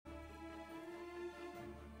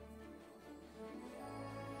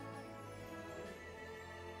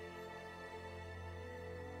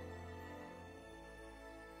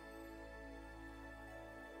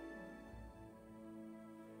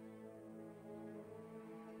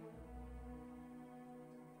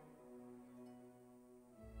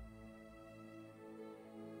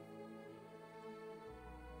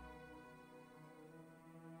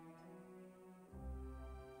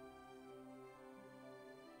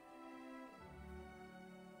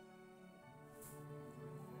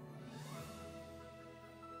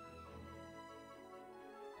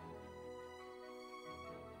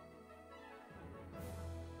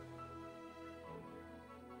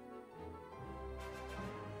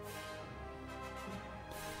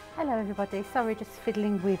Hello everybody, sorry, just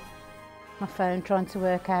fiddling with my phone trying to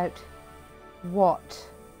work out what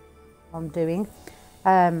I'm doing.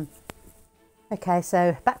 Okay,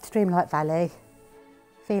 so back to Dreamlight Valley,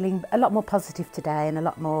 feeling a lot more positive today and a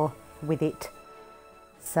lot more with it.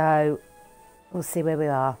 So we'll see where we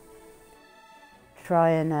are. Try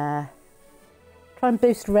and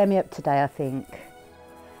boost Remy up today, I think.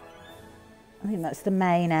 I think that's the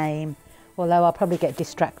main aim, although I'll probably get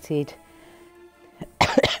distracted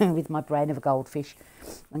with my brain of a goldfish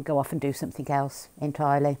and go off and do something else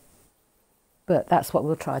entirely. But that's what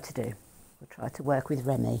we'll try to do. We'll try to work with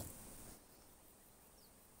Remy.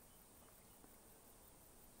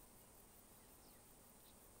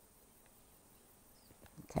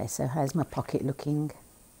 Okay, so how's my pocket looking?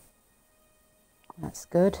 That's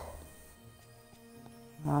good.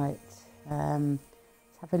 Right, let's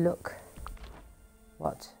have a look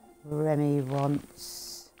what Remy wants.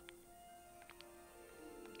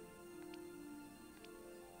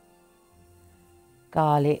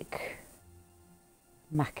 Garlic,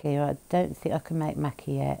 Mackie. I don't think I can make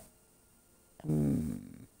Mackie yet.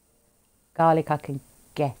 Garlic I can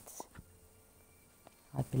get,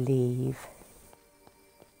 I believe.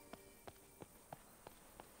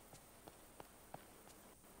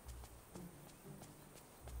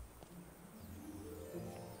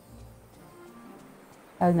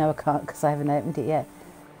 Oh no, I can't because I haven't opened it yet.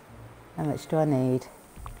 How much do I need?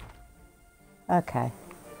 Okay.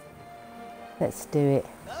 Let's do it.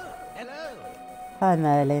 Oh, hello. Hi,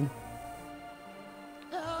 Merlin.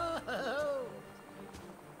 Oh,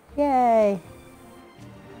 Yay.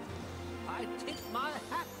 I tip my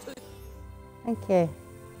hat to you. Thank you.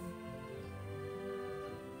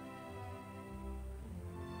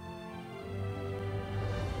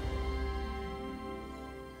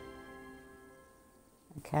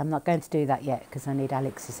 Okay, I'm not going to do that yet because I need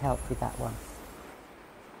Alex's help with that one.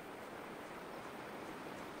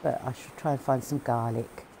 But I should try and find some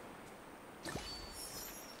garlic.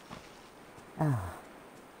 Ah.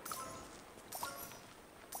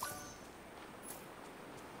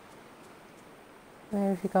 Where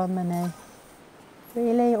have you gone, Mummy?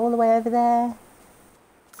 Really? All the way over there?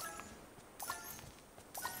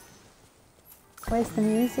 Where's the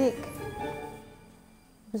music?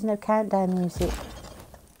 There's no countdown music.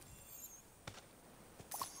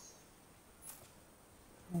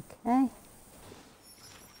 Okay.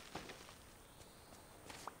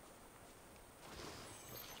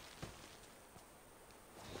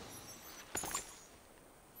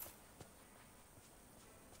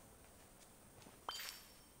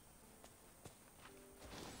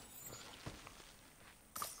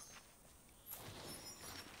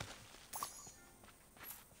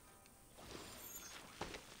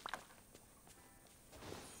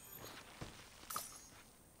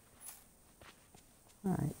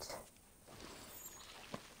 Right.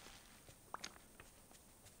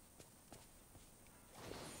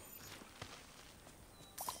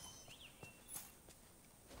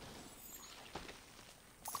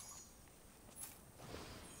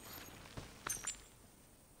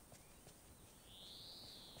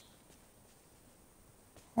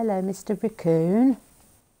 Hello, Mr. Raccoon.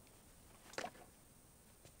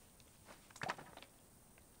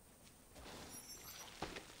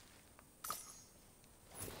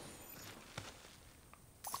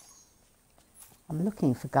 I'm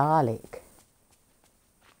looking for garlic.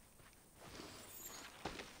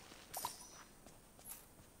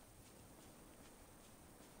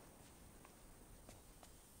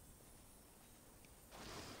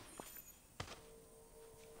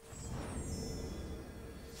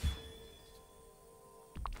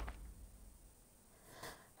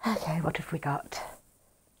 Okay, what have we got?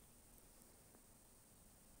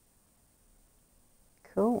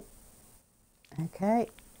 Cool. Okay.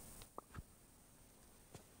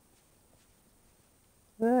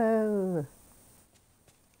 Whoa.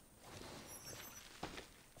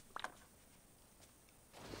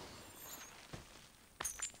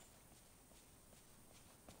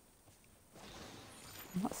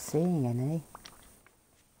 I'm not seeing any.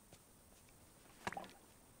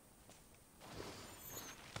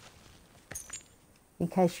 In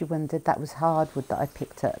case you wondered, that was hardwood that I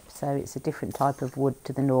picked up, so it's a different type of wood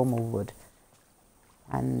to the normal wood,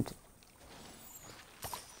 and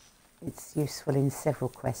it's useful in several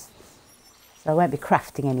quests. So I won't be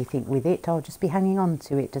crafting anything with it, I'll just be hanging on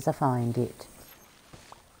to it as I find it.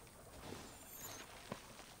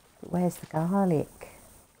 But where's the garlic?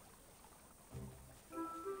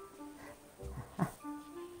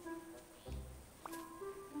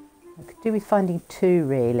 I could do with finding two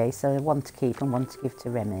really, so one to keep and one to give to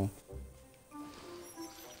Remy.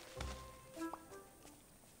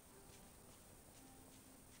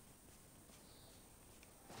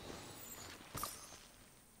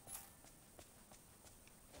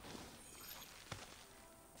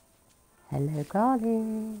 Hello, Garlic.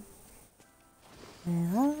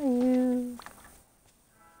 Where are you?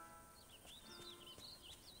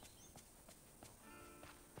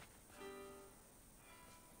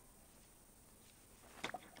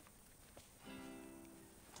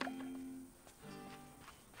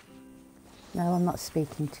 No, I'm not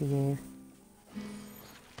speaking to you.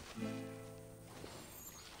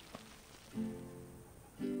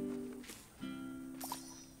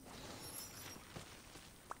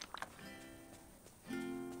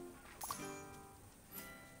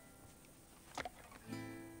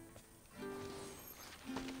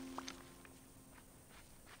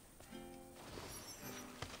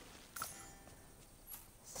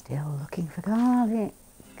 Still looking for Garlic.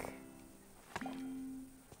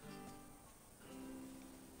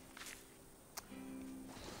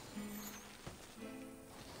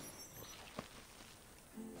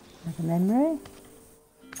 Another memory.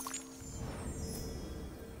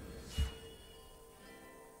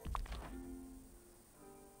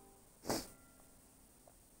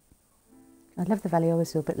 I love the valley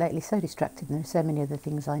always feel, but lately so distracted and there are so many other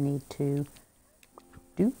things I need to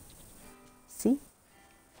do. See?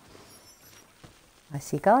 I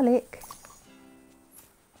see Garlic.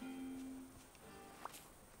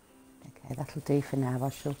 Okay, that'll do for now. I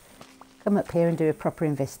shall come up here and do a proper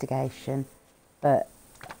investigation, but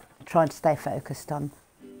I'm trying to stay focused on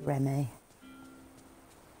Remy.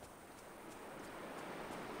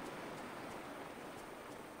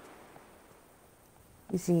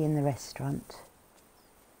 Is he in the restaurant?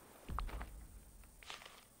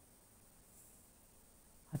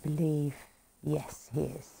 I believe, yes, he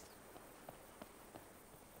is.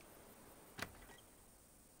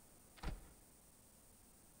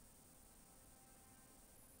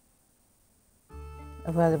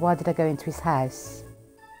 Well, why did I go into his house?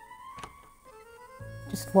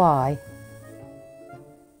 Just why?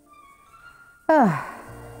 Ah.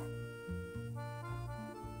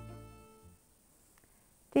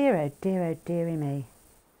 Dear, oh dearie me.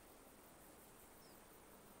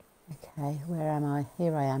 Okay, where am I?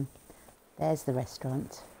 Here I am. There's the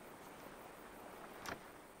restaurant.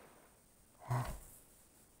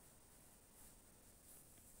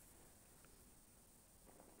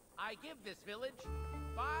 I give this village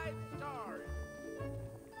 5 stars.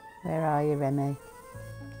 Where are you, Remy?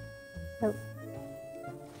 Oh.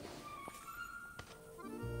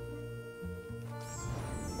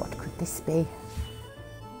 What could this be?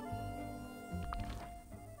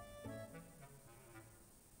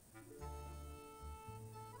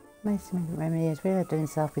 Most Remy is really doing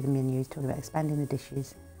himself with the menus, talking about expanding the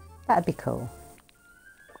dishes. That'd be cool.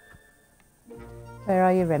 Where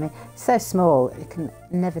are you, Remy? So small, you can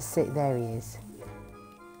never see. There he is.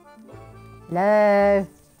 Hello?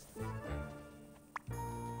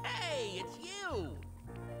 Hey, it's you!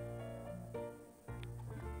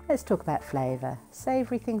 Let's talk about flavour.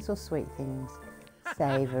 Savoury things or sweet things?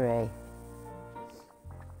 Savoury.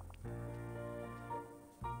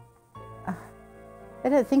 I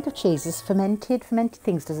don't think of cheese as fermented. Fermented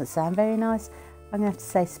things doesn't sound very nice. I'm going to have to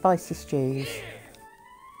say spicy stews.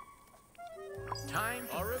 Time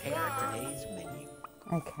to prepare today's menu.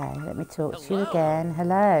 Okay, let me talk to you again.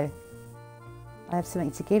 Hello. I have something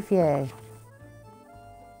to give you.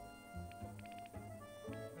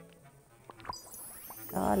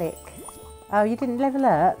 Garlic. Oh, you didn't level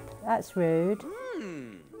up? That's rude.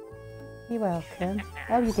 You're welcome.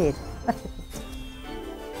 Oh, you did.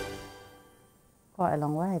 Quite a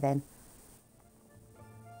long way then.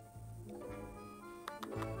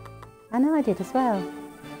 I know I did as well.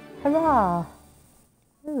 Hurrah!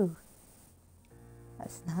 Ooh,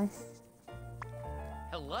 that's nice.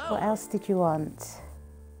 Hello. What else did you want?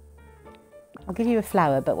 I'll give you a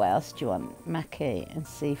flower, but what else do you want? Maki and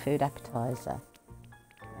seafood appetizer.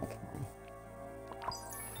 Okay.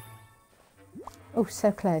 Oh,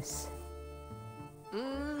 so close.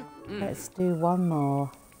 Let's do one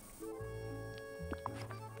more.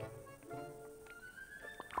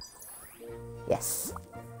 Yes,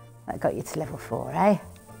 that got you to level 4, eh?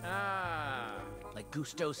 Ah, like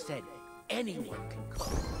Gusto said, anyone can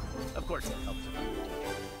cook. Of course, it helps about the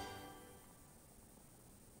teacher.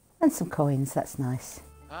 And some coins, that's nice.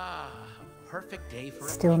 Ah, perfect day for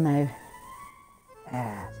Still no.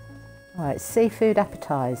 Alright, seafood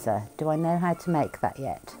appetizer. Do I know how to make that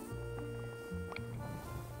yet?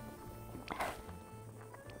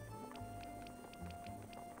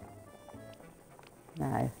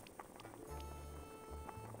 No.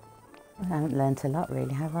 I haven't learnt a lot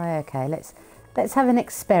really, have I? Okay, let's have an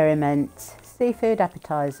experiment. Seafood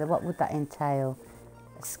appetizer, what would that entail?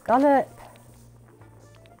 A scallop.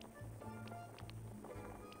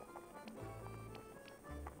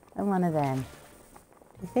 And one of them.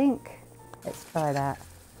 Do you think? Let's try that.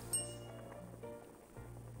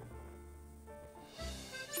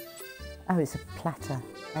 Oh, it's a platter.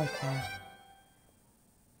 Okay.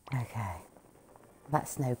 Okay.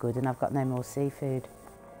 That's no good, and I've got no more seafood.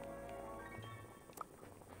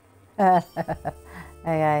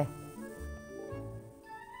 Okay.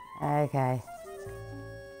 Okay.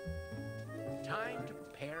 Time to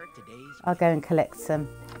prepare today's. I'll go and collect some.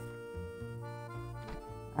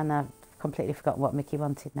 And I've completely forgot what Mickey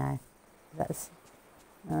wanted now. That's...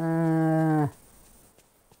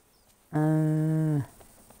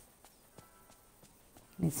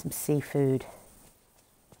 need some seafood.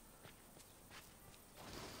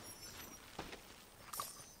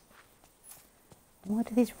 Why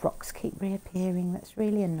do these rocks keep reappearing? That's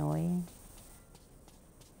really annoying.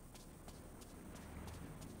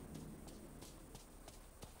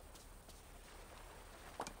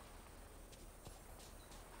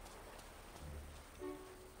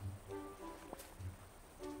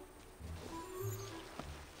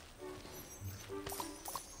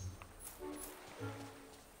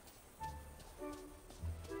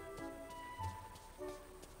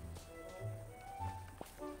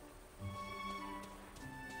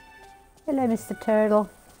 Hello, Mr. Turtle.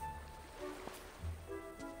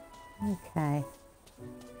 Okay.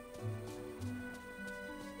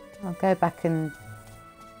 I'll go back and...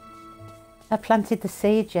 I planted the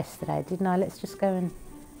seeds yesterday, didn't I? Let's just go and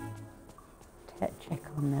check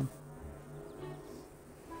on them.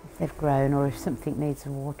 If they've grown or if something needs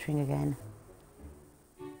watering again.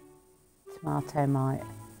 Tomato might.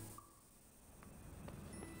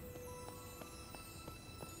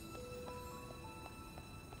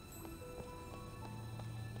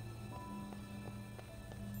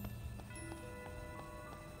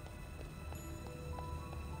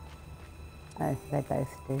 Oh, they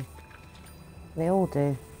both do. They all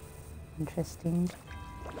do. Interesting.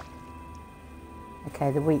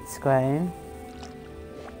 Okay, the wheat's grown.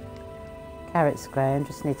 Carrot's grown,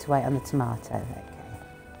 just need to wait on the tomato. Okay.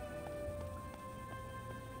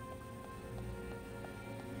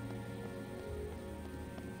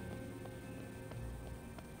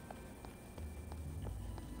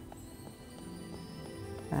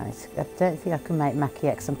 Right, I don't think I can make maki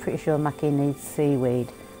yet, 'cause I'm pretty sure maki needs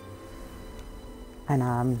seaweed.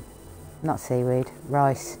 And not seaweed,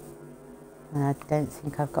 rice. And I don't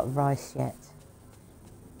think I've got rice yet.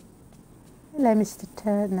 Hello, Mr.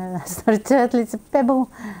 Turtle. No, that's not a turtle, it's a pebble.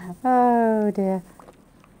 Oh dear.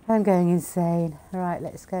 I'm going insane. Right,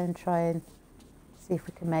 let's go and try and see if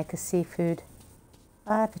we can make a seafood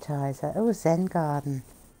appetizer. Oh, Zen garden.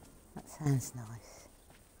 That sounds nice.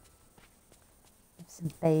 Have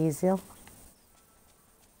some basil.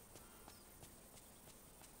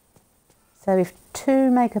 So if two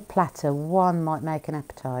make a platter, one might make an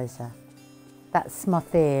appetizer. That's my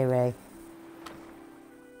theory.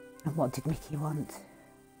 And what did Mickey want?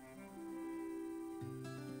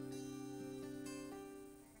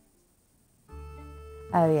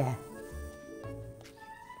 Oh yeah.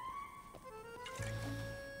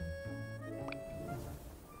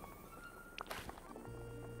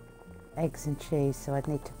 Eggs and cheese, so I'd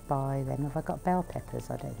need to buy them. Have I got bell peppers?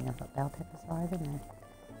 I don't think I've got bell peppers either, no.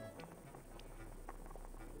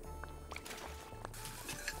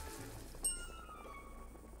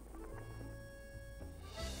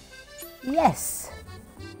 Yes!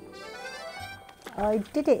 I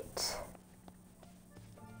did it!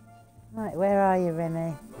 Right, where are you,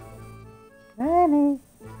 Remy? Remy!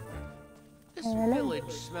 This Hello? village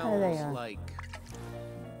Oh, there you smells are. like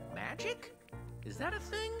magic? Is that a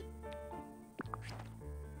thing?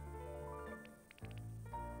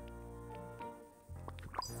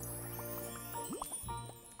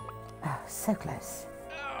 Oh, so close.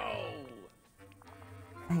 Oh!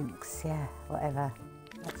 Thanks, yeah, whatever.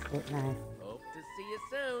 That's it now. Hope to see you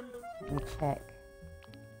soon. Let me check.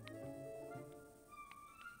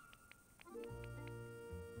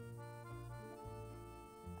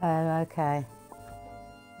 Oh, okay.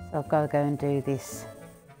 So I've got to go and do this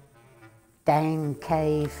dang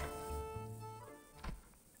cave.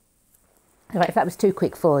 Right, if that was too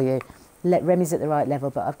quick for you, Remy's at the right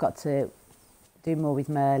level, but I've got to do more with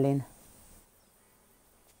Merlin.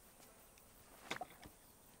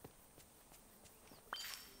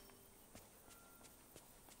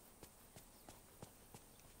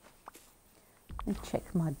 Let me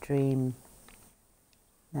check my dream.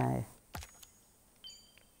 No.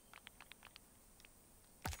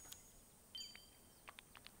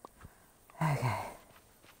 Okay.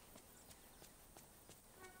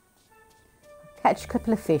 Catch a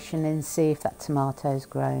couple of fish and then see if that tomato's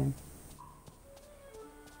grown.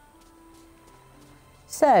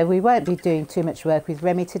 So we won't be doing too much work with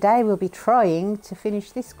Remy today. We'll be trying to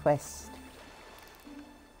finish this quest,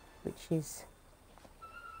 which is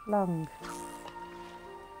long.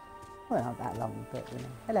 Well, not that long, but you know.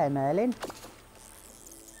 Hello, Merlin.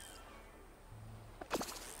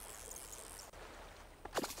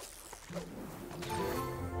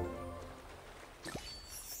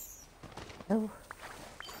 Oh.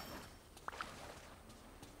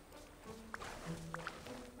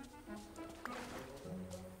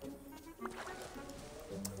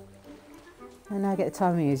 And I get the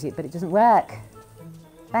time music, but it doesn't work.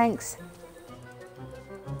 Thanks.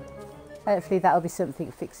 Hopefully that'll be something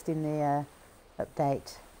fixed in the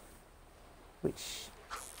update, which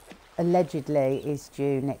allegedly is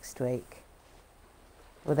due next week.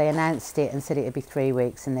 Well, they announced it and said it would be 3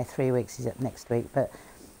 weeks, and their 3 weeks is up next week. But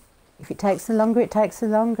if it takes them longer, it takes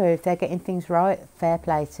them longer. If they're getting things right, fair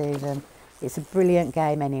play to them. It's a brilliant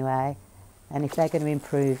game anyway, and if they're going to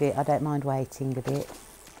improve it, I don't mind waiting a bit.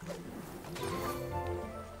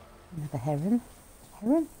 Another heron.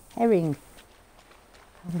 Heron? Herring. I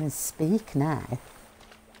can't even speak now.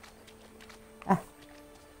 Ah.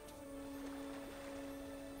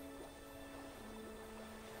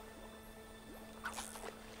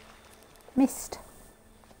 Missed.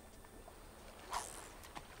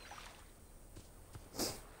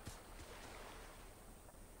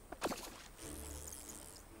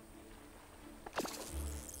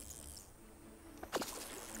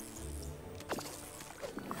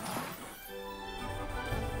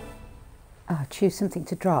 Oh, choose something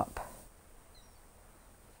to drop.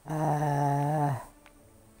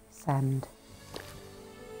 Sand.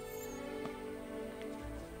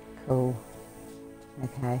 Cool.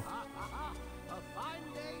 Okay. I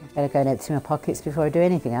better go and empty my pockets before I do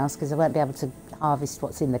anything else, because I won't be able to harvest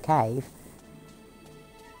what's in the cave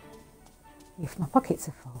if my pockets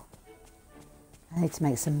are full. I need to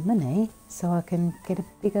make some money so I can get a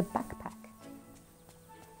bigger backpack.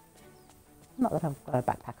 Not that I've got a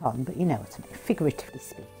backpack on, but you know what I mean, figuratively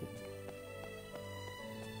speaking.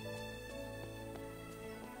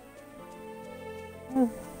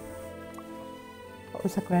 Oh. What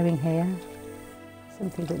was I growing here?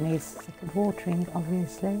 Something that needs second watering,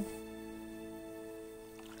 obviously.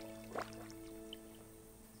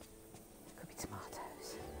 Could be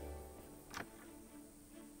tomatoes.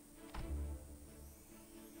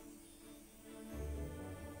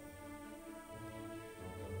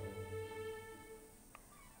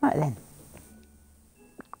 Right then.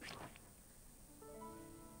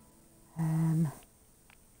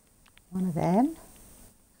 One of them,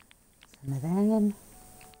 some of them,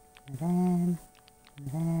 some of them, some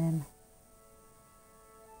of them,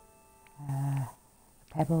 a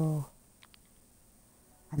pebble,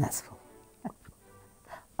 and that's full.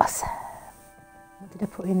 Awesome. What did I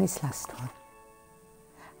put in this last one?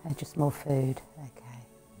 Just more food. Okay.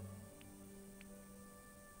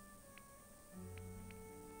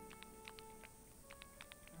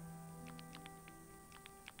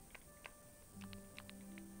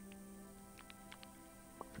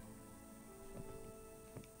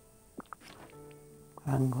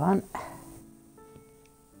 Wrong one.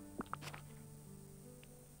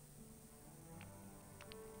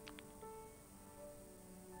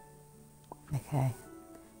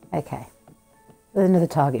 Okay. There's another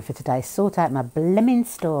target for today. Sort out my blimmin'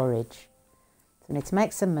 storage. So I need to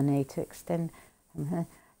make some money to extend.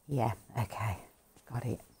 Yeah, okay. Got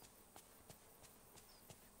it.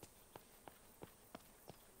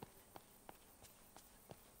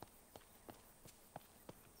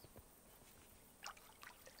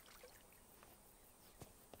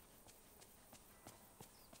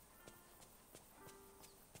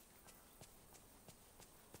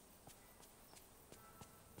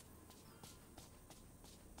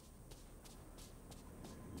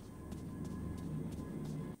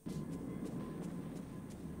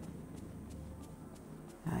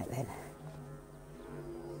 Right then.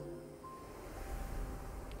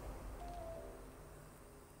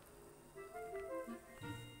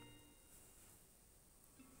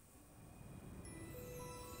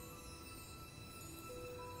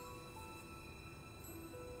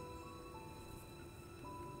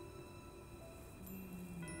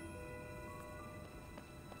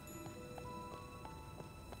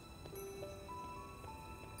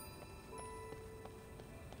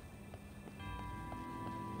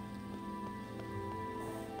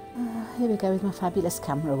 Here we go with my fabulous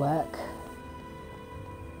camera work.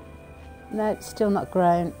 Nope, still not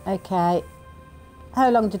grown. Okay. How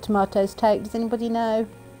long do tomatoes take? Does anybody know?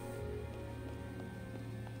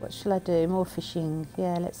 What shall I do? More fishing.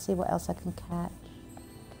 Yeah, let's see what else I can catch.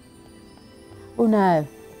 Oh no.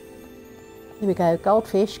 Here we go,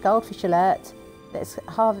 goldfish alert. Let's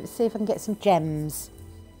see if I can get some gems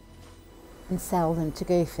and sell them to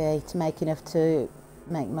Goofy to make enough to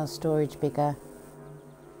make my storage bigger.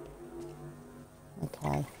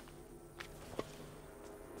 Okay.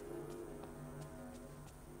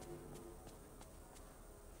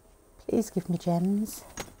 Please give me gems.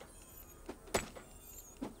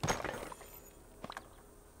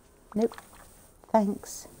 Nope.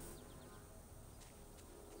 Thanks.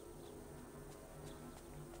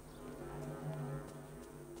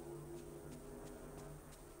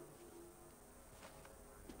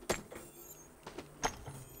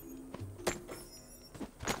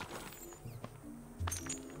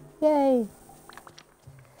 Yay!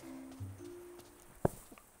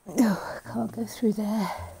 Oh, I can't go through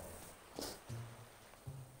there.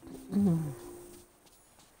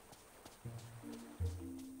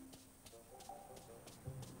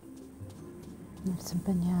 There's some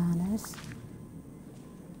bananas.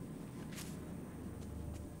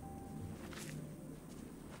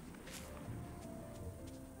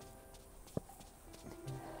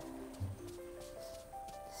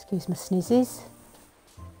 Excuse my sneezes.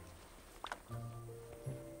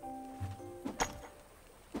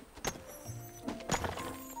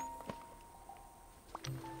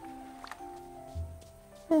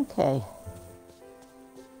 Okay.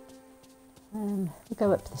 We'll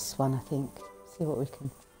go up this one, I think. See what we can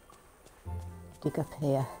dig up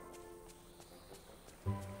here.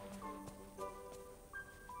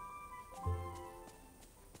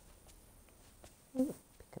 Ooh,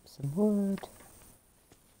 pick up some wood.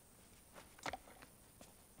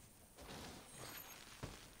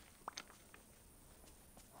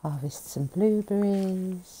 Harvest some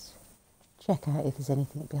blueberries. Check out if there's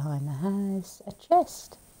anything behind the house. A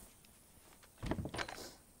chest.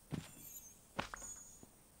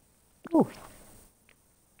 Ooh.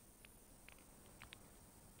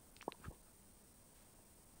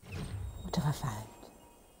 What have I found?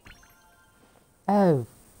 Oh,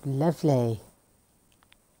 lovely.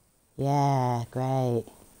 Yeah, great.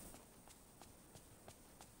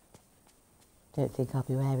 Don't think I'll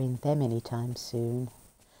be wearing them anytime soon.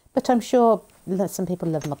 But I'm sure some people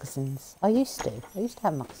love moccasins. I used to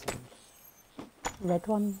have moccasins. Red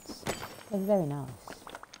ones. They're very nice.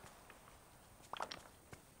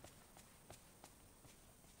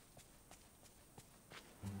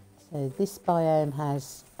 So this biome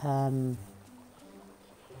has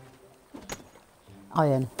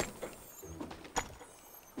iron,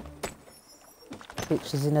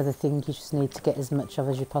 which is another thing you just need to get as much of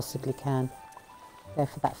as you possibly can. Go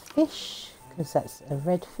for that fish, because that's a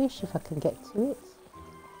red fish if I can get to it.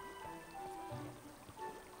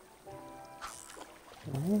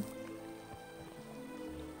 No.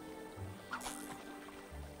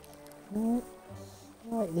 No.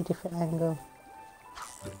 Slightly different angle.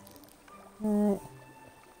 No.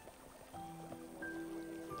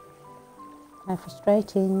 How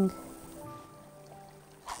frustrating.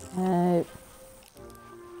 No.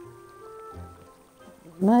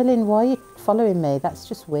 Merlin, why are you following me? That's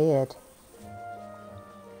just weird.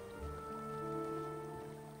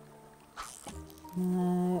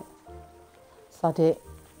 No. Sod it.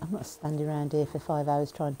 I'm not standing around here for 5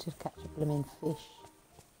 hours trying to catch a blooming fish.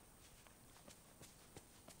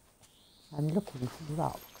 I'm looking for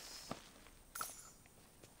rocks.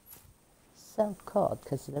 So caught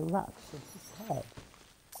because of the rocks in his head.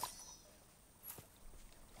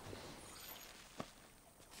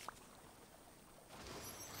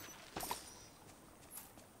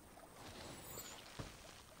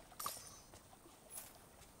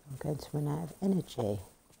 I'm going to run out of energy.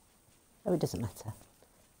 Oh, it doesn't matter.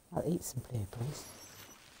 I'll eat some blueberries.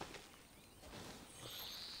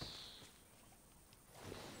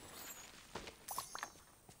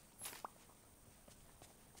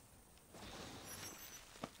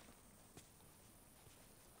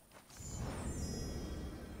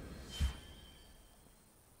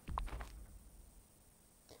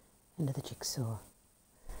 Another jigsaw.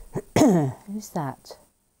 Who's that?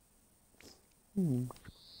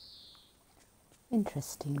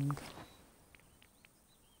 Interesting.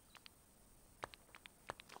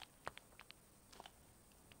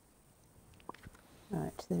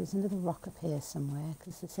 Right, there's another rock up here somewhere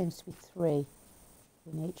because there seems to be 3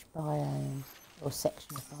 in each biome or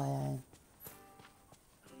section of biome.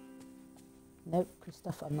 Nope,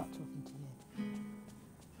 Christopher, I'm not talking to you.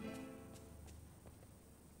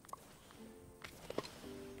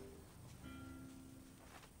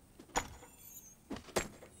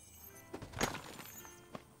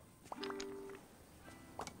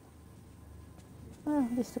 Well,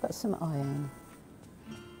 at least I've got some iron.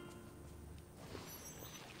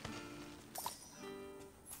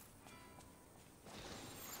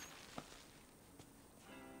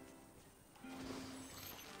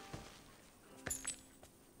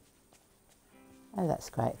 Oh,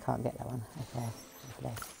 that's great. Can't get that one. Okay,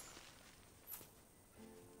 lovely.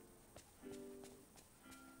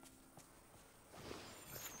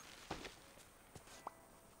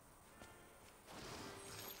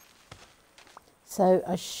 So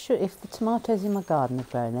I should, if the tomatoes in my garden are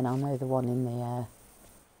grown, then I'll know the one in the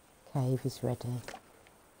cave is ready.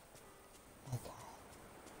 Okay.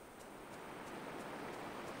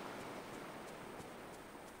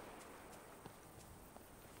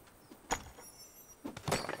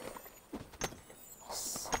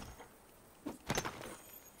 Yes.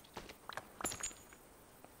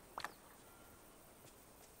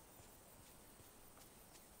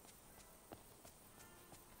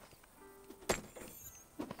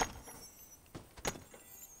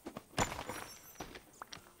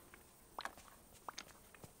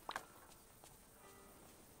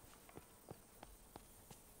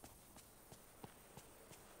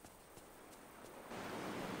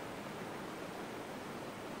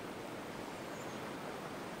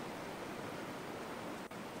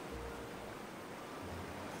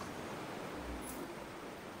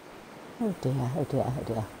 Oh dear, oh dear, oh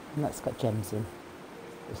dear. And that's got gems in.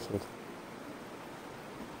 Wicked.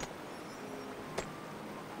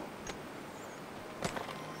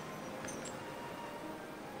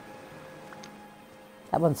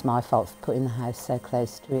 That one's my fault for putting the house so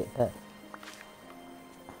close to it, but,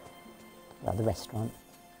 well, the restaurant.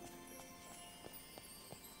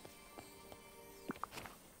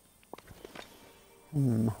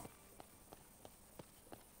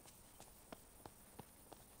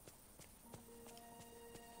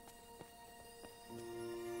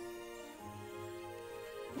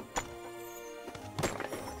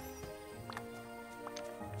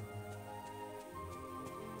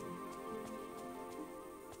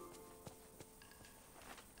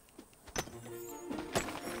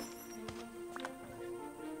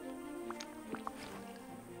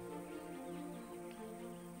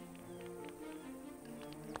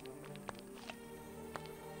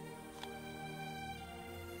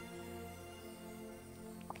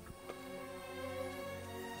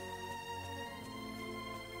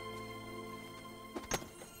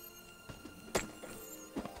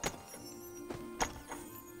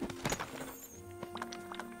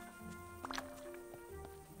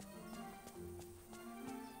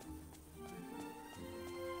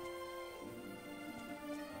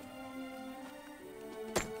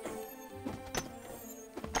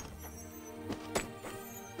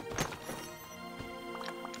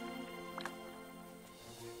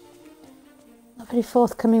 Not very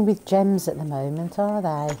forthcoming with gems at the moment, are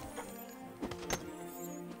they?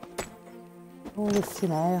 All this, you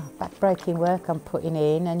know, back-breaking work I'm putting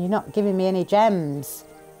in and you're not giving me any gems.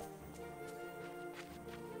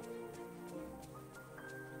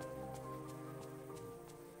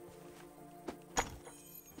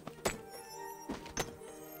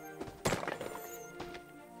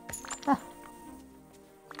 Ah,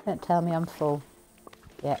 don't tell me I'm full.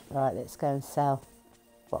 Yeah, right, let's go and sell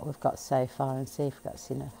what we've got so far and see if that's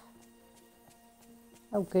enough.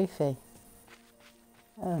 Oh, goofy.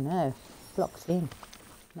 Oh no, blocked in.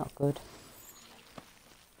 Not good.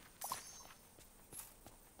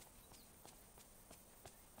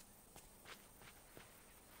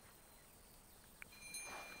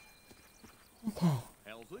 Okay.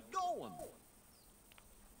 How's it going?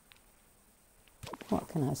 What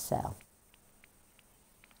can I sell?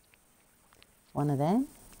 One of them,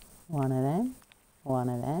 one of them, one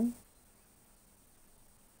of them.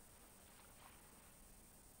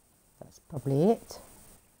 That's probably it.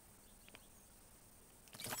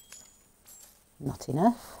 Not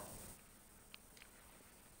enough.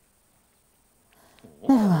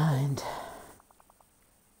 Never mind.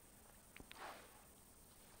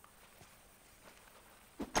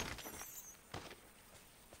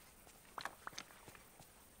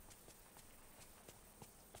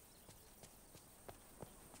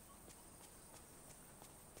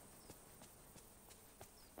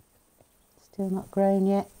 Still not grown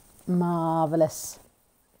yet. Marvellous.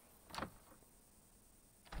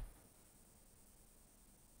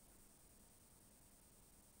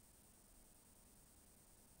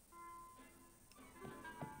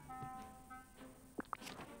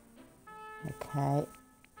 Okay.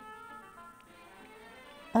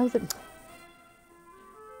 Oh,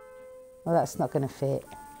 well, that's not going to fit.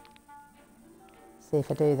 See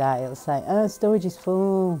if I do that, it'll say, oh, storage is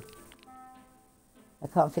full. I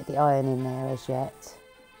can't fit the iron in there as yet.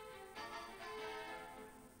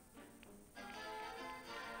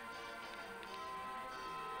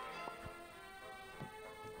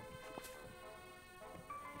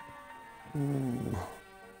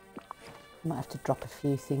 Might have to drop a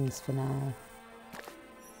few things for now.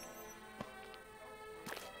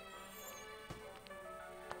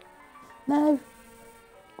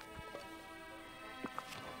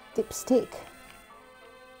 dipstick.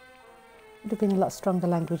 Would have been a lot stronger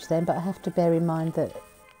language then, but I have to bear in mind that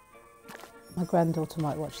my granddaughter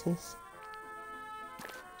might watch this.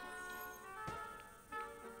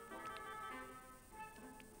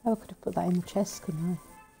 Oh, I could have put that in the chest, couldn't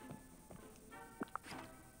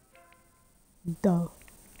I? Duh.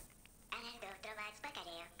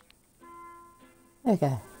 There we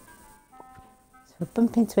go. So if I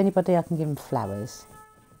bump into anybody, I can give them flowers.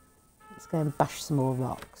 Let's go and bash some more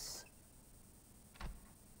rocks.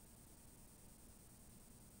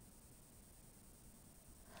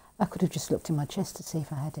 I could have just looked in my chest to see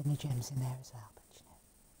if I had any gems in there as well, but you know.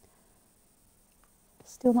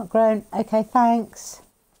 Still not grown. Okay, thanks.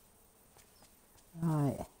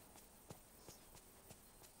 Right.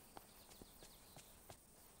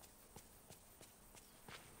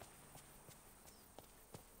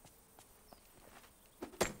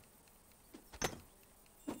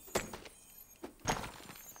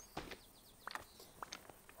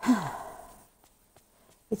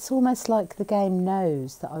 It's almost like the game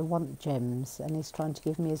knows that I want gems and is trying to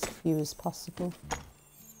give me as few as possible.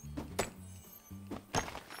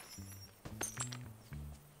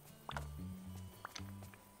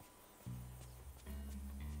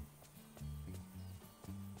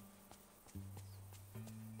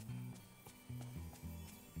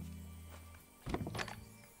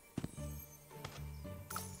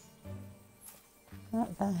 That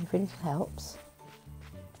really helps.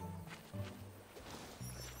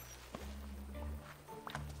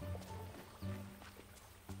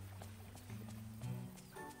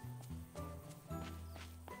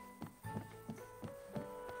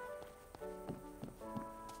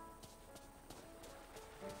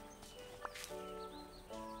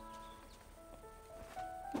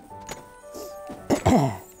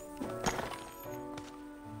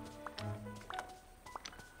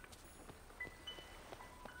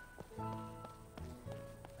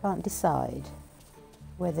 Can't decide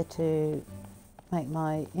whether to make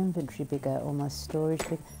my inventory bigger or my storage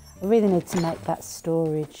bigger. I really need to make that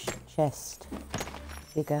storage chest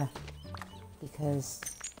bigger because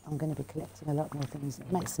I'm going to be collecting a lot more things.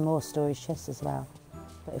 Make some more storage chests as well.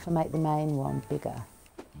 But if I make the main one bigger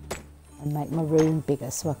and make my room bigger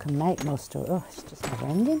so I can make more storage. Oh, it's just never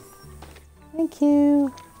ending. Thank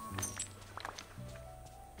you.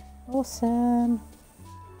 Awesome.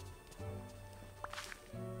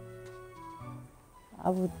 I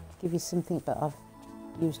would give you something, but I've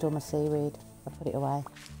used all my seaweed. I put it away.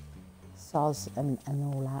 Soz and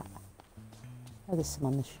all that. Oh, there's some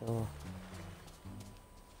on the shore.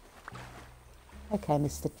 Okay,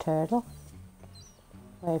 Mr. Turtle.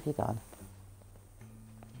 Where have you gone?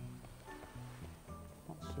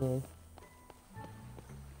 That's you.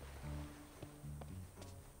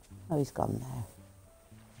 Oh, he's gone now.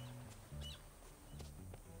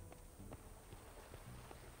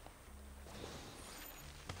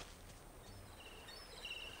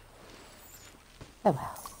 Oh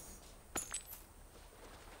well.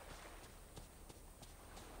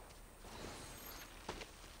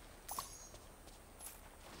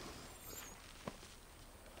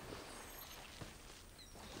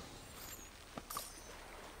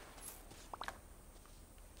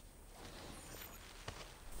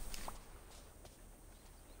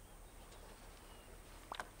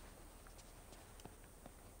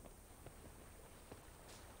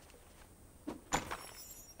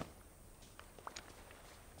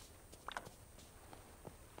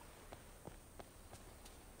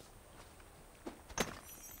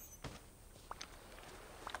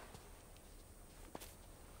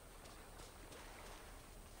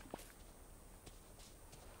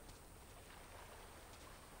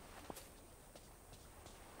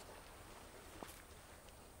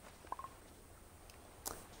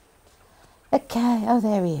 Okay, oh,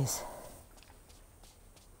 there he is.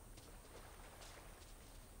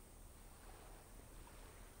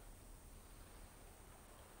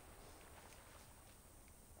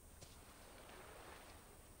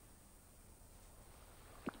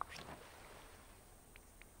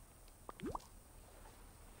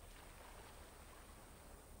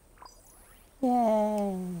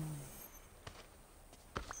 Yay!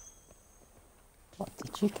 What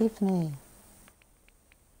did you give me?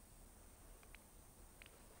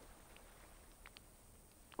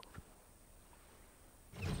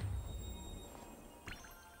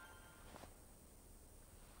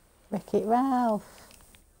 Wreck-It Ralph.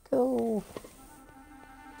 Cool.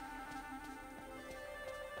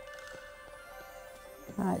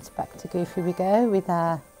 Right, back to Goofy we go with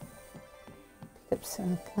our pickups.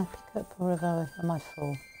 Can I pick up or am I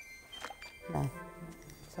full? No.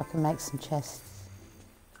 So I can make some chests.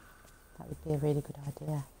 That would be a really good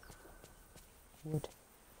idea. wood.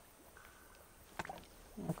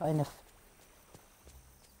 I've got enough,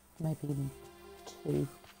 maybe even 2.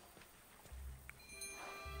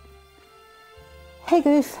 Hey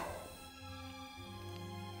Goof!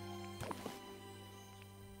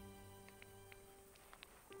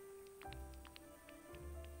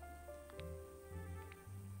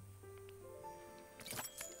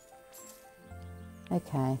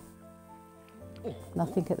 Okay,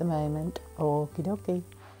 nothing at the moment. Okie dokie.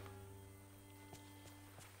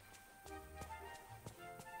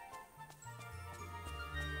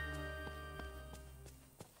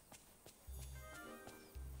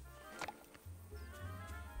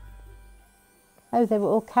 Oh, they were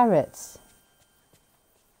all carrots.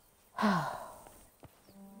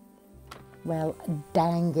 Well,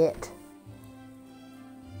 dang it.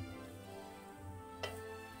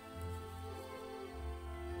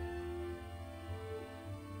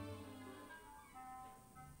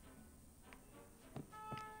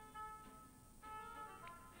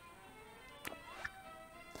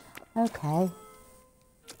 Okay.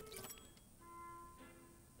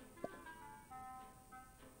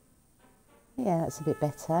 Yeah, that's a bit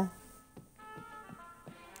better.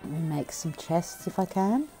 Let me make some chests if I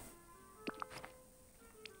can.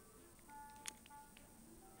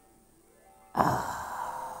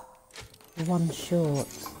 Ah, one short.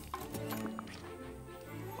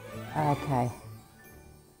 Okay.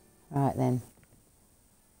 Right then.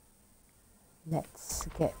 Let's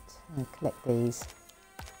collect these.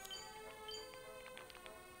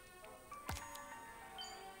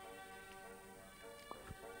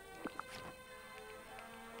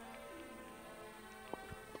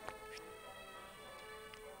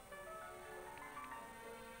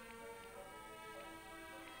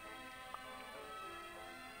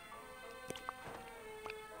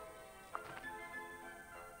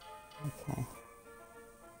 Okay.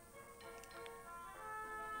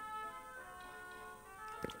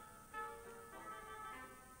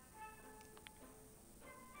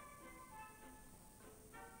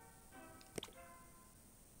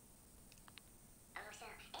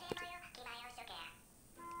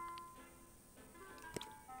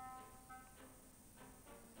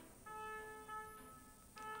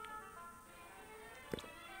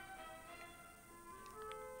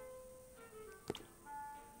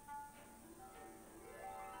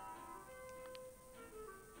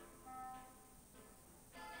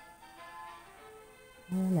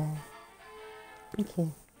 Hello. Thank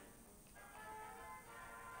you.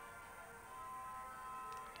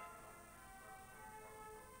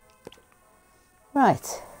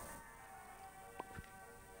 Right.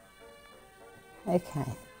 Okay,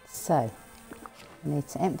 so I need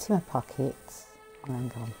to empty my pockets.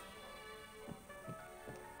 Hang on.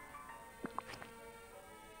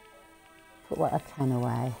 Put what I can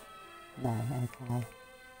away. No, okay.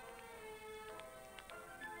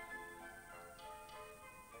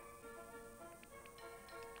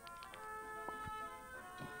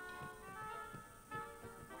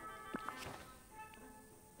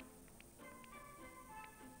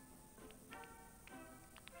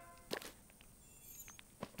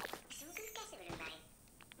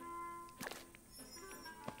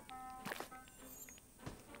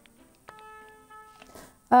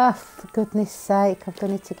 Oh, for goodness sake, I've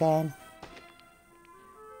done it again.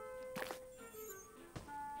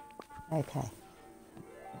 Okay.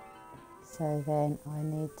 So then I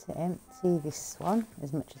need to empty this one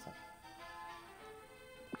as much as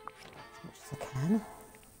I can.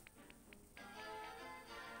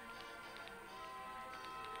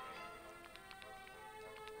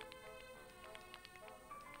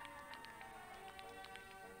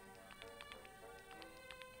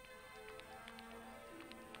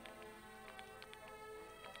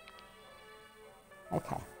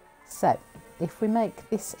 Okay, so if we make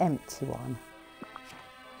this empty one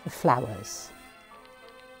for flowers,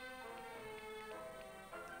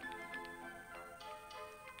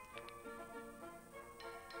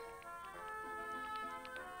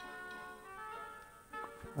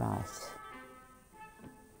 right.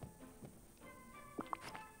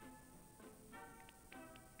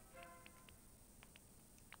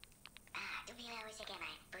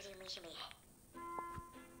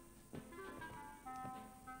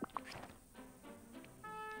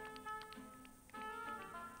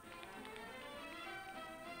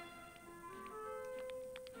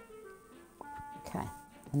 Okay,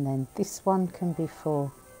 and then this one can be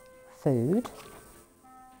for food.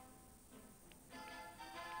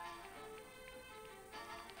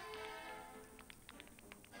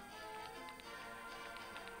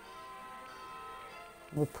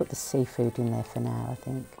 We'll put the seafood in there for now, I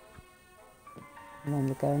think. And then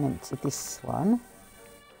we'll go and empty this one.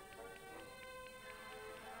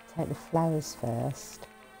 Take the flowers first.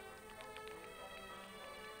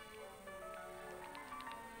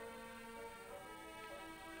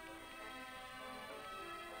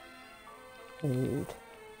 Food.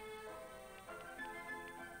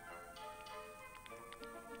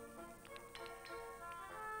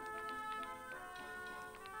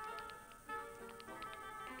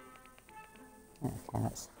 Okay,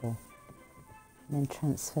 that's full. And then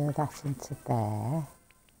transfer that into there.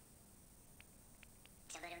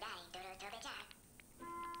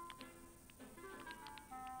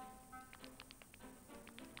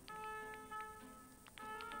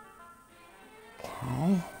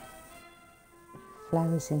 Okay.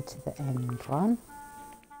 Flowers into the end one.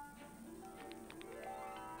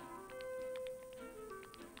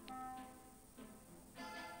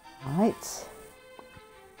 Right.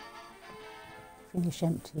 Finish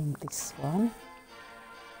emptying this one.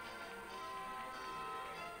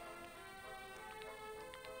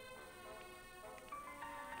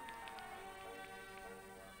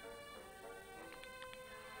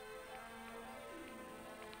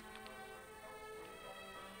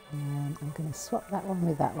 And I'm going to swap that one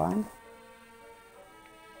with that one.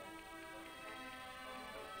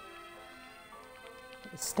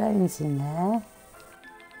 Put the stones in there.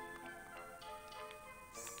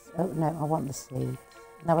 Oh no, I want the seeds.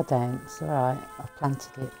 No, I don't. It's alright. I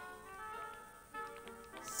planted it.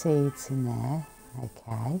 Seeds in there.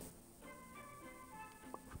 Okay.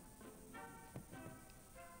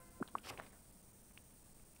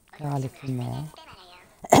 Garlic in there.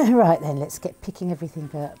 Right then, let's get picking everything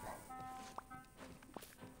up.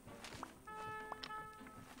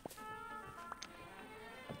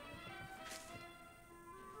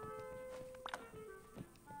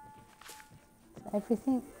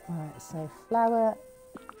 Everything. Right, so flour.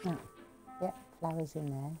 Oh, yep, flour's in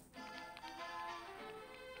there.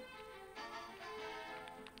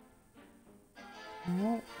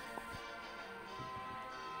 Right.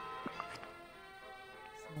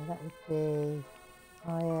 So that would be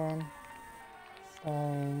iron,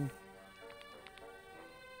 stone,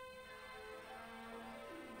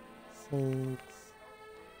 seeds.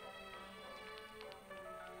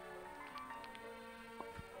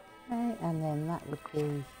 Okay, and then that would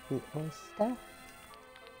be the oyster.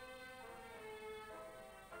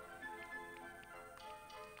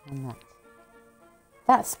 And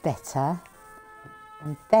that's better.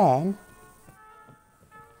 And then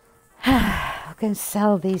I'm going to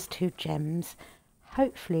sell these 2 gems.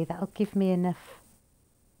 Hopefully that'll give me enough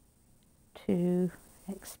to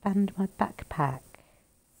expand my backpack.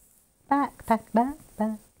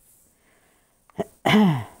 Backpack.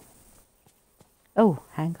 Oh,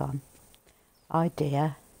 hang on.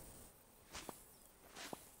 Idea.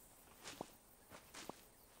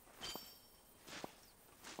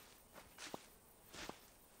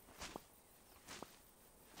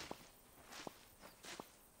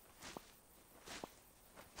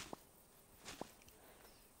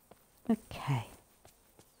 Okay.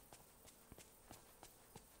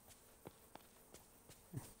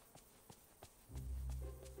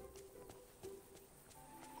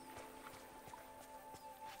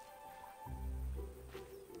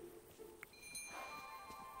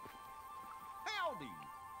 Howdy!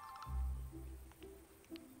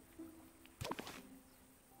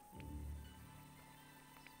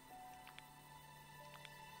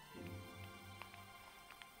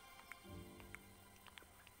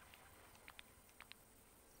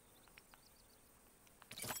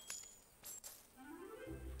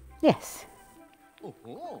 Yes.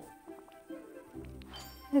 Oh.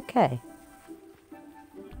 Okay.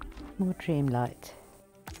 More Dreamlight.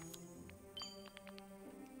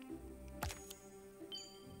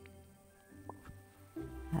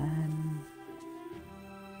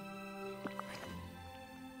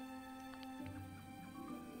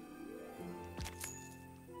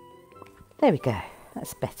 There we go.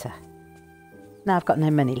 That's better. Now I've got no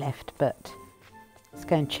money left, but let's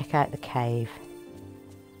go and check out the cave.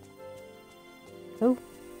 Oh,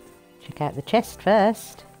 check out the chest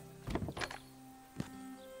first.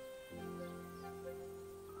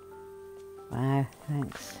 Wow,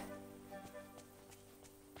 thanks.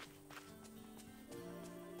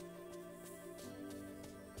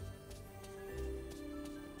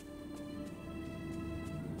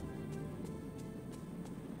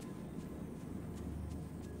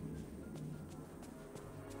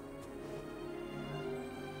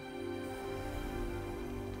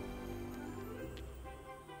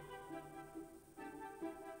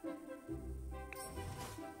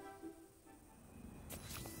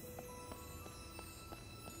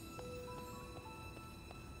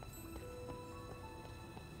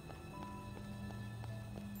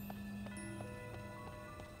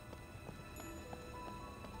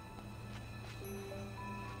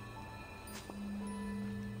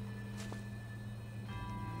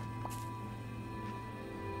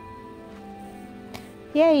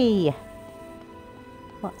 Yay!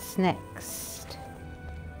 What's next?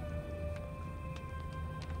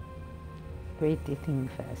 Read the thing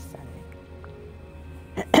first, Sally.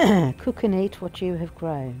 Cook and eat what you have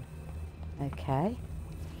grown. Okay.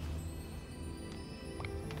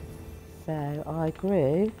 So I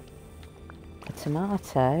grew a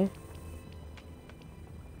tomato,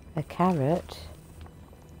 a carrot,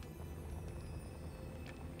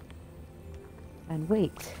 and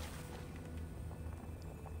wheat.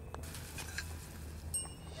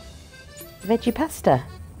 Veggie pasta.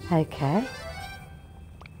 Okay.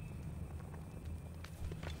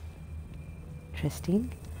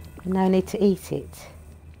 Interesting. And now I need to eat it.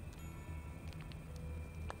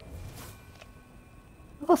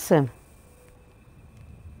 Awesome.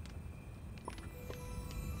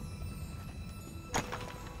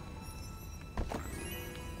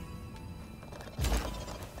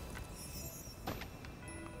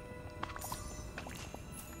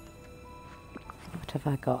 What have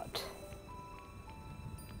I got?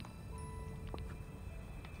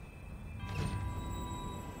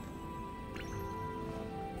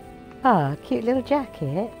 Ah, cute little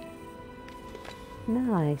jacket.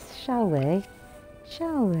 Nice. Shall we?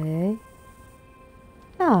 Shall we?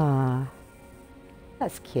 Ah,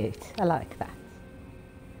 that's cute. I like that.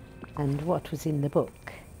 And what was in the book?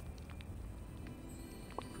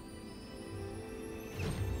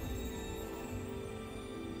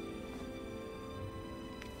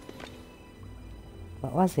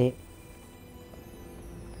 What was it?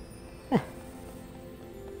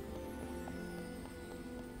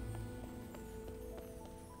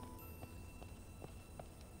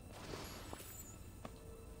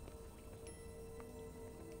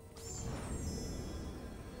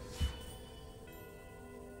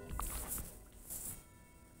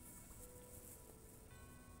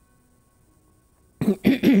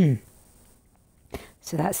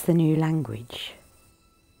 So that's the new language.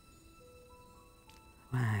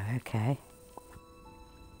 Wow, okay.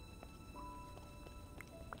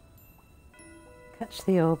 Catch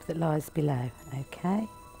the orb that lies below. Okay.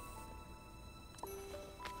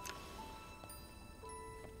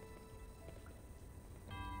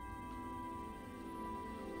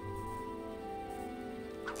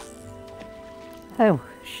 Oh,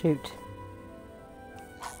 shoot.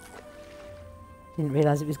 Didn't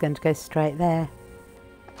realise it was going to go straight there.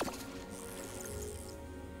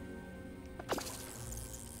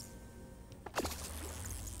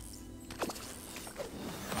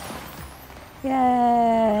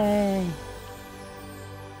 Yay!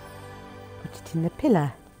 Put it in the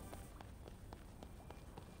pillar.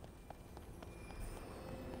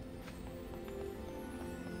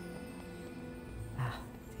 Ah,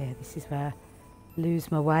 yeah, this is where I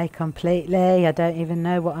lose my way completely. I don't even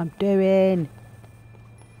know what I'm doing.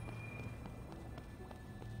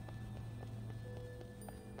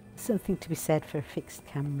 Something to be said for a fixed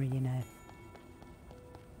camera, you know.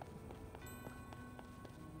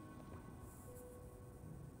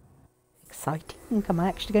 Exciting. I'm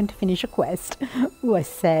actually going to finish a quest. Oh, I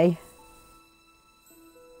say.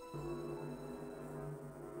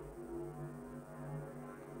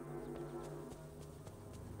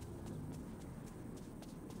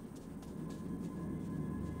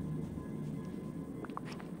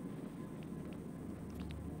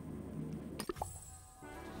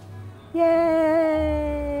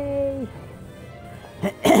 Yay!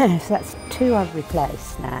 So that's 2 I've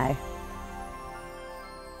replaced now.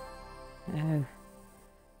 Oh,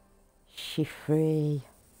 she free.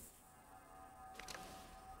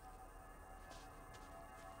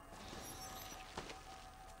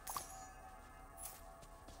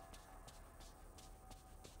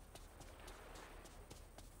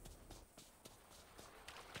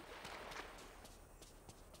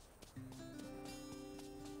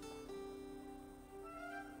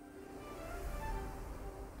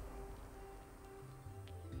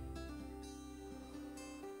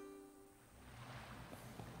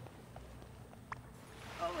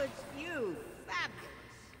 Oh, it's you! Fabulous!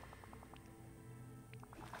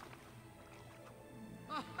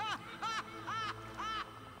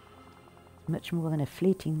 Much more than a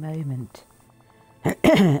fleeting moment.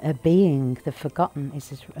 A being, the forgotten,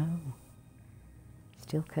 is as... Oh.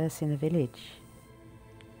 Still cursing the village.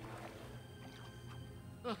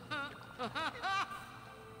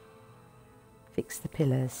 Fix the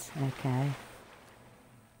pillars. Okay. Now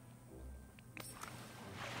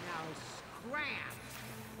scram!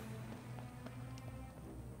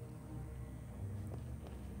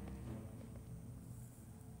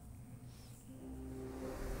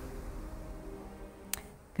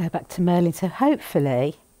 Go back to Merlin. So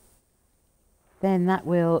hopefully, then that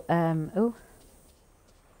will... oh.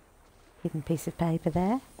 hidden piece of paper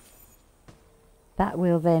there. That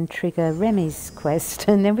will then trigger Remy's quest,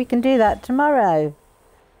 and then we can do that tomorrow.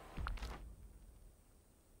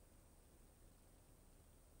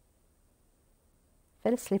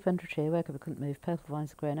 Fell asleep under a tree, woke up, I couldn't move. Purple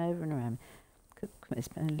vines had grown over and around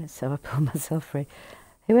me. So I pulled myself free.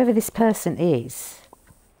 Whoever this person is,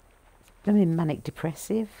 I mean, manic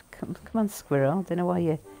depressive. Come on, squirrel. Don't know why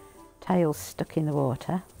your tail's stuck in the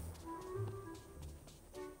water.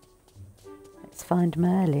 Let's find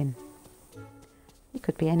Merlin. He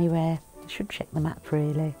could be anywhere. I should check the map,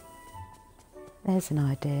 really. There's an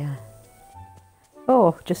idea.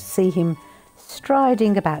 Oh, just see him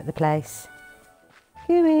striding about the place.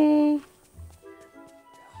 Gooey!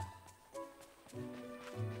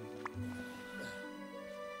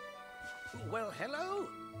 Well, hello?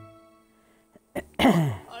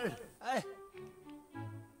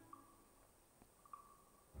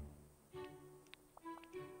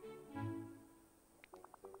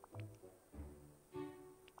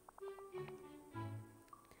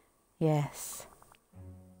 Yes.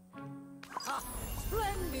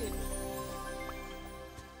 Splendid!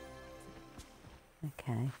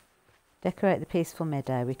 Okay. Decorate the peaceful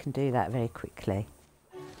meadow. We can do that very quickly.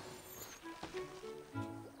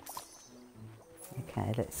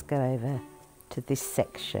 Okay, let's go over to this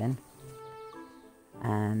section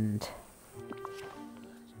and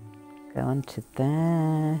go on to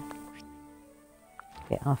there.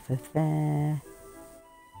 Get off of there.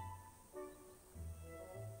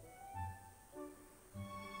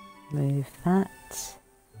 Move that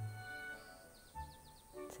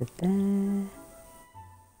to there.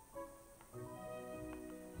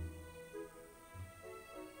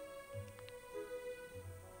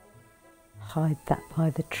 Hide that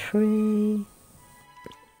by the tree.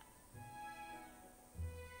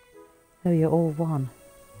 Oh, you're all one.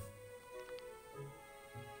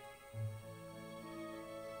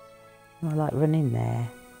 I like running there.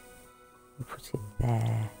 We'll put it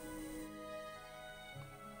there.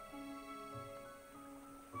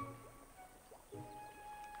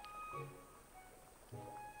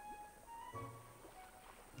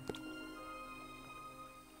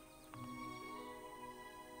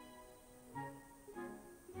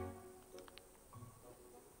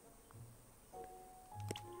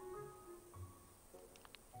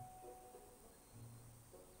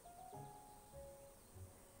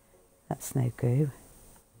 That's no goo.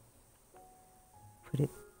 Put it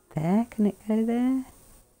there. Can it go there?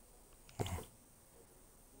 Yeah.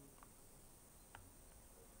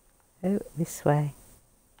 Oh, this way.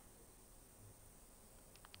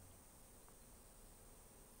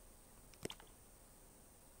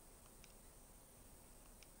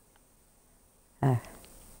 Oh.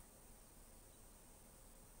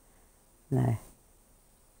 No.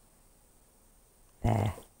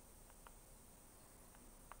 There.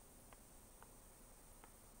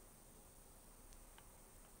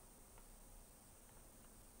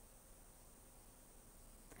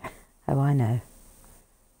 Oh, I know.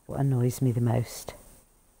 What annoys me the most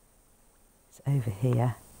is over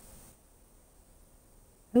here.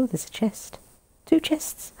 Oh, there's a chest. 2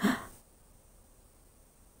 chests.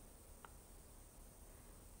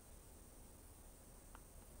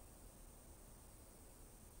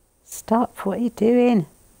 Stop, what are you doing?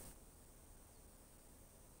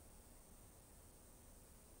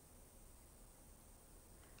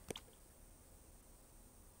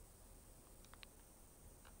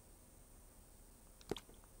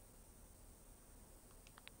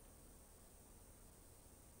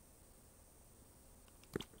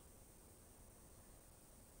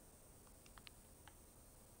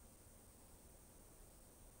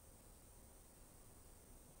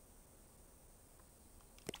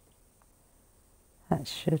 That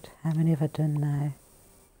should. How many have I done now?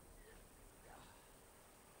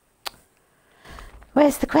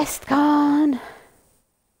 Where's the quest gone?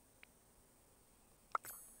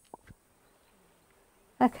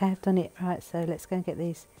 Okay, I've done it. Right, so let's go and get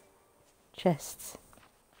these chests.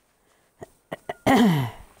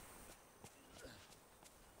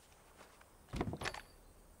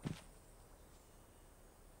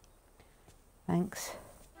 Thanks.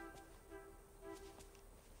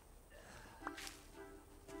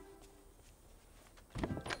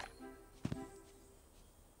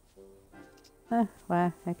 Oh,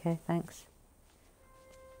 wow, okay, thanks.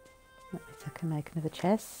 At least I can make another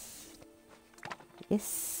chest.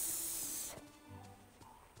 Yes.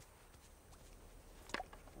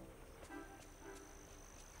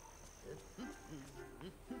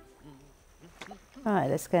 Alright,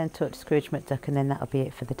 let's go and talk to Scrooge McDuck and then that'll be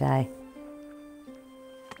it for the day.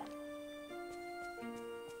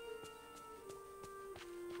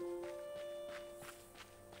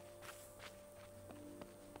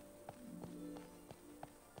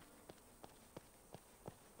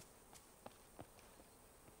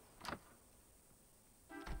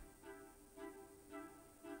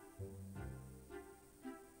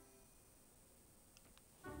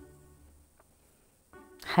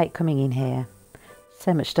 hate coming in here.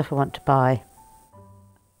 So much stuff I want to buy.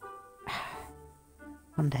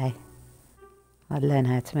 One day I'll learn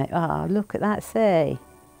how to make... Oh, look at that, see?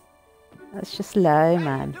 That's just low,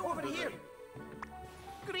 man. Over here.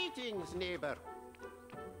 Greetings, neighbor.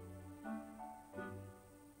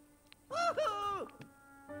 Woohoo!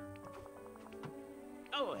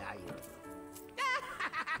 Oh, are you?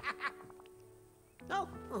 Oh.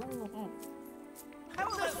 How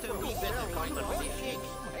does the wee bit of conversation?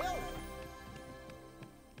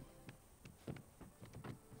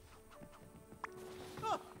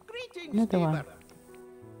 Oh, greetings, Another one. neighbor.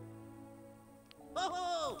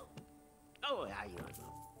 Oh, oh, are you?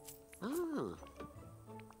 Oh.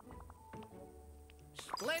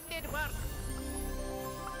 Splendid work.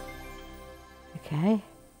 Okay.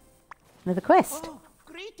 Another quest. Oh,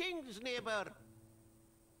 greetings, neighbor.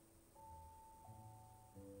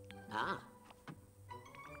 Ah.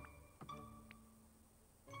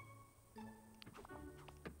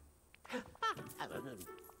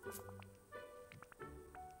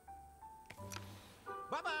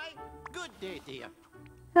 Bye-bye. Good day to you.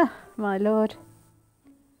 Ah, my lord.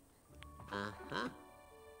 Uh-huh.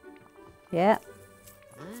 Yeah.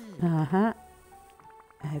 Uh-huh.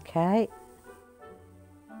 Okay.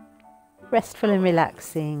 Restful and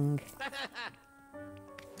relaxing.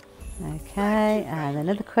 Okay, and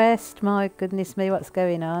another quest. My goodness me, what's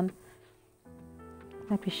going on?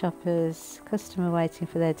 Happy shoppers, customer waiting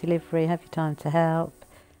for their delivery. Have you time to help?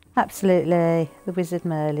 Absolutely. The Wizard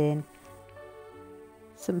Merlin.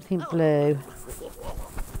 Something blue.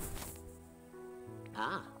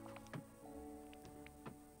 Ah.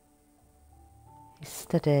 His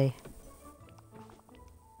study.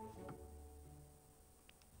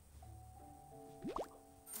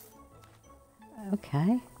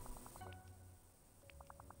 Okay.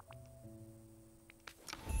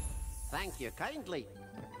 Thank you kindly.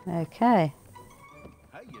 Okay.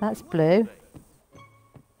 How you That's doing blue. today?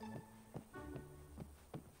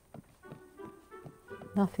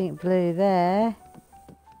 Nothing blue there.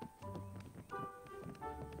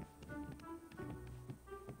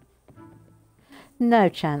 No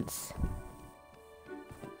chance.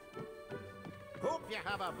 Hope you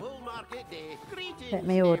have a bull market day. Greetings, Let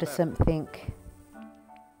me order neighbour. something.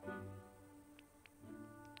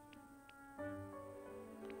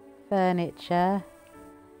 Furniture.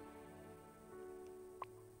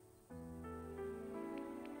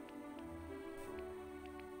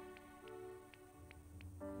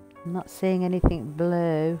 I'm not seeing anything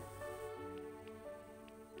blue.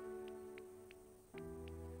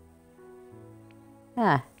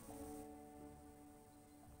 Ah.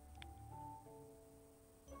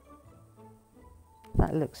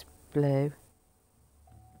 That looks blue.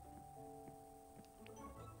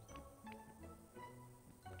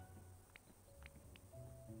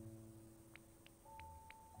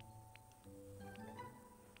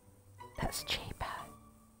 That's cheaper.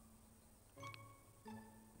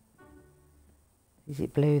 Is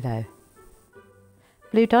it blue though?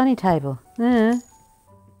 Blue dining table. Thank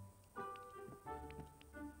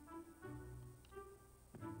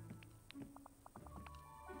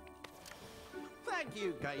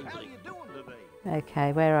you kindly. How you doing today?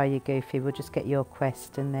 Okay, where are you, Goofy? We'll just get your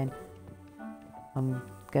quest and then I'm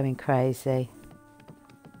going crazy.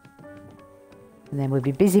 And then we'll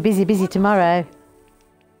be busy, busy, busy tomorrow.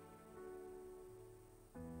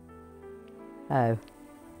 Oh.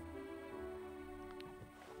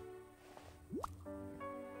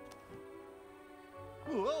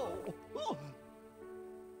 Whoa. Oh.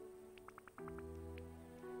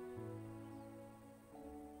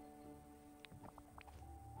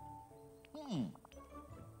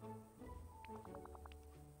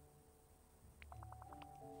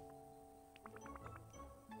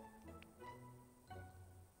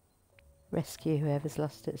 Rescue whoever's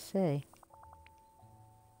lost at sea.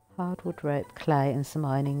 Hardwood rope, clay and some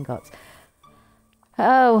iron ingots.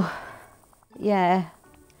 Oh, yeah.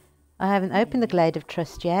 I haven't opened the Glade of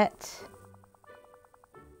Trust yet.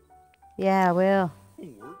 Yeah, I will.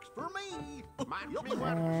 Works for me.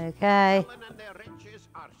 Okay.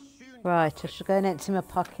 Right, I shall go and empty my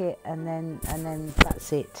pocket and then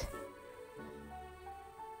that's it.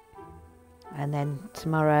 And then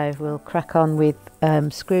tomorrow we'll crack on with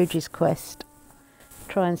Scrooge's quest.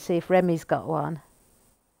 Try and see if Remy's got one.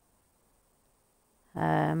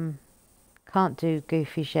 Can't do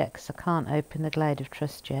Goofy's yet because I can't open the Glade of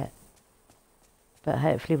Trust yet. But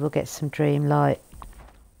hopefully we'll get some Dreamlight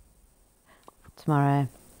tomorrow.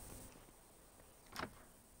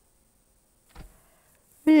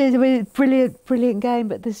 Brilliant, brilliant game,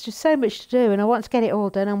 but there's just so much to do and I want to get it all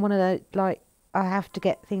done. I'm one of those, like, I have to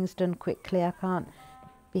get things done quickly. I can't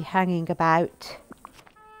be hanging about.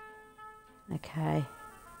 Okay,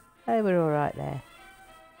 oh, we're all right there.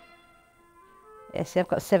 Yeah, see, I've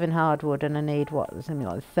got 7 hardwood and I need, what, something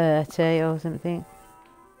like 30 or something.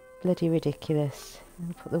 Bloody ridiculous.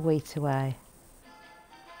 I'll put the wheat away.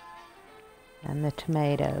 And the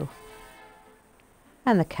tomato.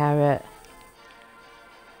 And the carrot.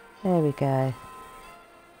 There we go.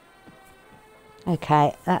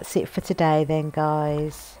 Okay, that's it for today then,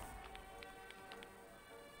 guys.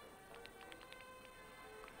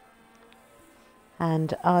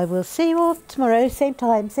 And I will see you all tomorrow, same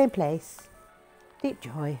time, same place. Deep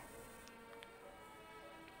joy.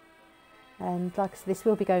 And like I said, this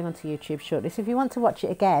will be going onto YouTube shortly. So if you want to watch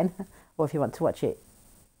it again, or if you want to watch it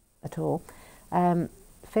at all,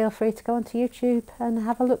 feel free to go onto YouTube and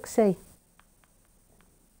have a look-see.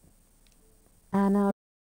 And